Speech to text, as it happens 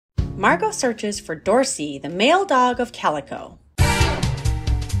Margo searches for Dorsey, the male dog of Calico.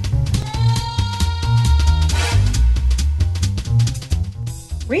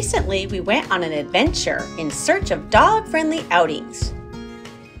 Recently, we went on an adventure in search of dog-friendly outings.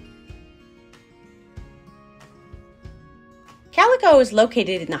 Calico is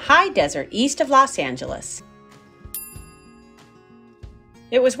located in the high desert east of Los Angeles.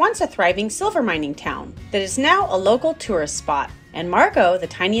 It was once a thriving silver mining town that is now a local tourist spot, and Margo, the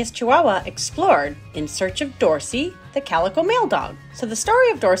tiniest Chihuahua, explored in search of Dorsey, the Calico male dog. So the story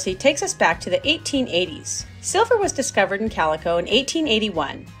of Dorsey takes us back to the 1880s. Silver was discovered in Calico in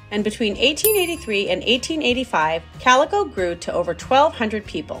 1881, and between 1883 and 1885, Calico grew to over 1,200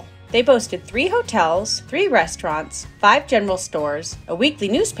 people. They boasted 3 hotels, 3 restaurants, 5 general stores, a weekly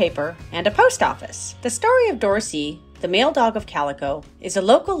newspaper, and a post office. The story of Dorsey, the male dog of Calico, is a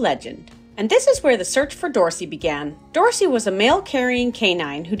local legend, and this is where the search for Dorsey began. Dorsey was a mail-carrying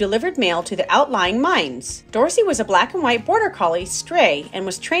canine who delivered mail to the outlying mines. Dorsey was a black and white border collie stray and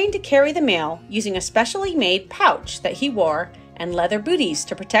was trained to carry the mail using a specially made pouch that he wore and leather booties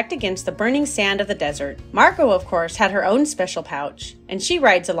to protect against the burning sand of the desert. Margo, of course, had her own special pouch, and she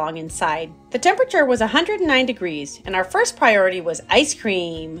rides along inside. The temperature was 109 degrees, and our first priority was ice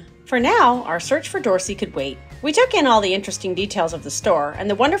cream. For now, our search for Dorsey could wait. We took in all the interesting details of the store and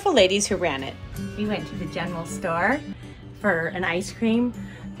the wonderful ladies who ran it. We went to the general store for an ice cream,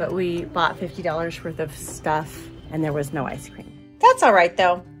 but we bought $50 worth of stuff and there was no ice cream. That's all right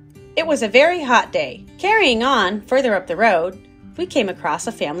though. It was a very hot day. Carrying on, further up the road, we came across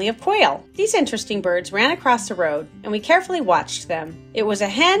a family of quail. These interesting birds ran across the road and we carefully watched them. It was a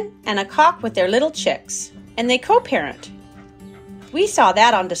hen and a cock with their little chicks, and they co-parent. We saw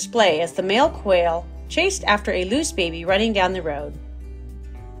that on display as the male quail chased after a loose baby running down the road.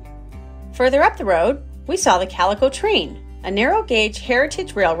 Further up the road, we saw the Calico train, a narrow-gauge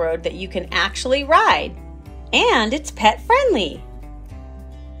heritage railroad that you can actually ride, and it's pet-friendly.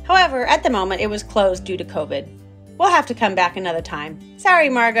 However, at the moment, it was closed due to COVID. We'll have to come back another time. Sorry,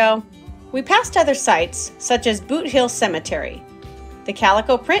 Margo. We passed other sites, such as Boot Hill Cemetery, the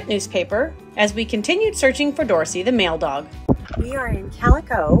Calico print newspaper, as we continued searching for Dorsey, the male dog. We are in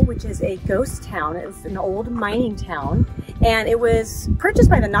Calico, which is a ghost town. It's an old mining town, and it was purchased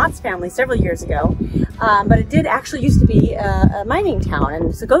by the Knotts family several years ago, but it did actually used to be a mining town, and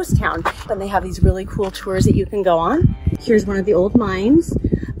it's a ghost town. And they have these really cool tours that you can go on. Here's one of the old mines.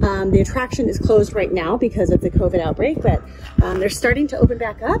 The attraction is closed right now because of the COVID outbreak, but they're starting to open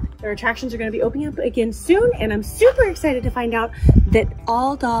back up. Their attractions are going to be opening up again soon, and I'm super excited to find out that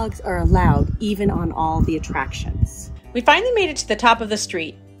all dogs are allowed, even on all the attractions. We finally made it to the top of the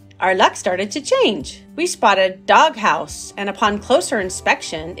street. Our luck started to change. We spotted a doghouse, and upon closer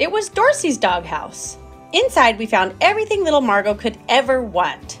inspection, it was Dorsey's doghouse. Inside, we found everything little Margo could ever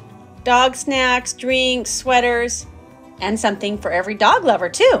want. Dog snacks, drinks, sweaters, and something for every dog lover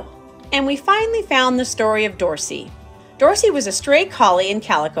too. And we finally found the story of Dorsey. Dorsey was a stray collie in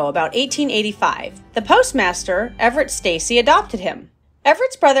Calico about 1885. The postmaster, Everett Stacy, adopted him.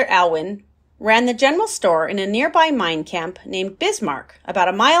 Everett's brother Alwyn ran the general store in a nearby mine camp named Bismark, about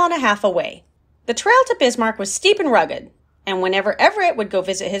 1.5 miles away. The trail to Bismark was steep and rugged, and whenever Everett would go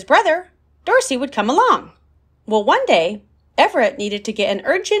visit his brother, Dorsey would come along. Well, one day, Everett needed to get an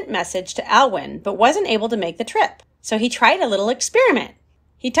urgent message to Alwyn, but wasn't able to make the trip. So he tried a little experiment.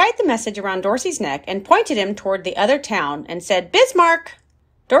 He tied the message around Dorsey's neck and pointed him toward the other town and said, "Bismark!"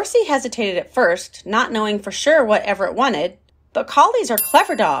 Dorsey hesitated at first, not knowing for sure what Everett wanted, but collies are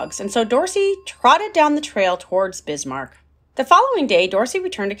clever dogs, and so Dorsey trotted down the trail towards Bismark. The following day, Dorsey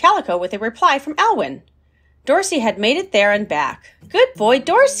returned to Calico with a reply from Alwyn. Dorsey had made it there and back. Good boy,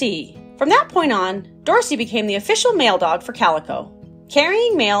 Dorsey! From that point on, Dorsey became the official mail dog for Calico,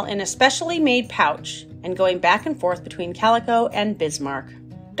 carrying mail in a specially made pouch and going back and forth between Calico and Bismark.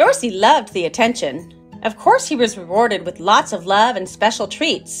 Dorsey loved the attention. Of course, he was rewarded with lots of love and special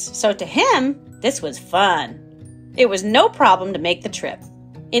treats, so to him, this was fun. It was no problem to make the trip.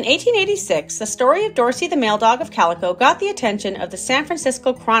 In 1886, the story of Dorsey the male dog of Calico got the attention of the San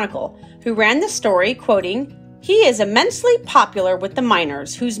Francisco Chronicle, who ran the story, quoting, "He is immensely popular with the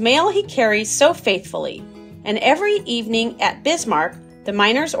miners, whose mail he carries so faithfully. And every evening at Bismarck, the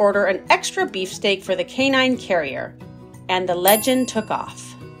miners order an extra beefsteak for the canine carrier." And the legend took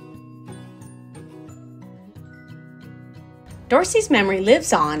off. Dorsey's memory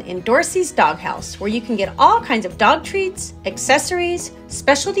lives on in Dorsey's Doghouse, where you can get all kinds of dog treats, accessories,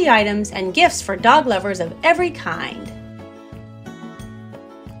 specialty items, and gifts for dog lovers of every kind.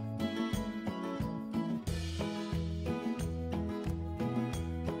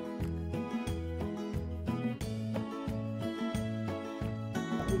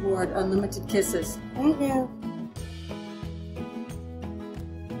 reward unlimited kisses. Thank you.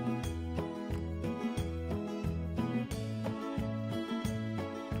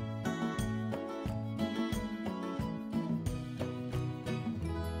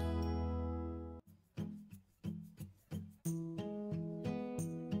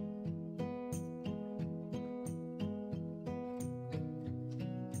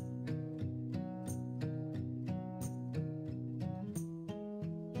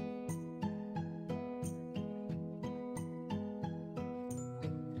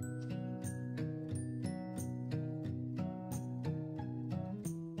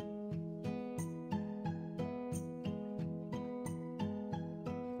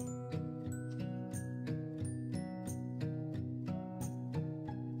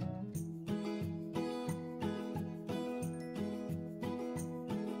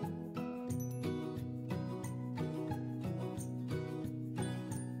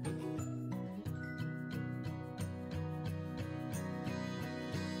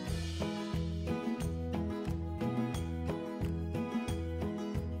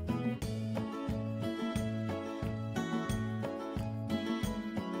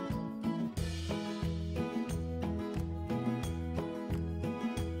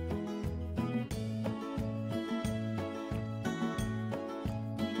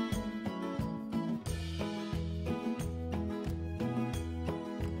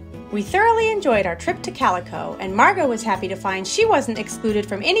 We thoroughly enjoyed our trip to Calico, and Margo was happy to find she wasn't excluded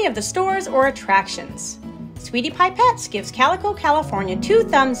from any of the stores or attractions. Sweetie Pie Pets gives Calico, California 2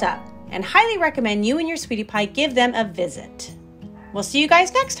 thumbs up, and highly recommend you and your Sweetie Pie give them a visit. We'll see you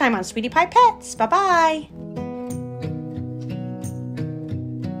guys next time on Sweetie Pie Pets. Bye-bye!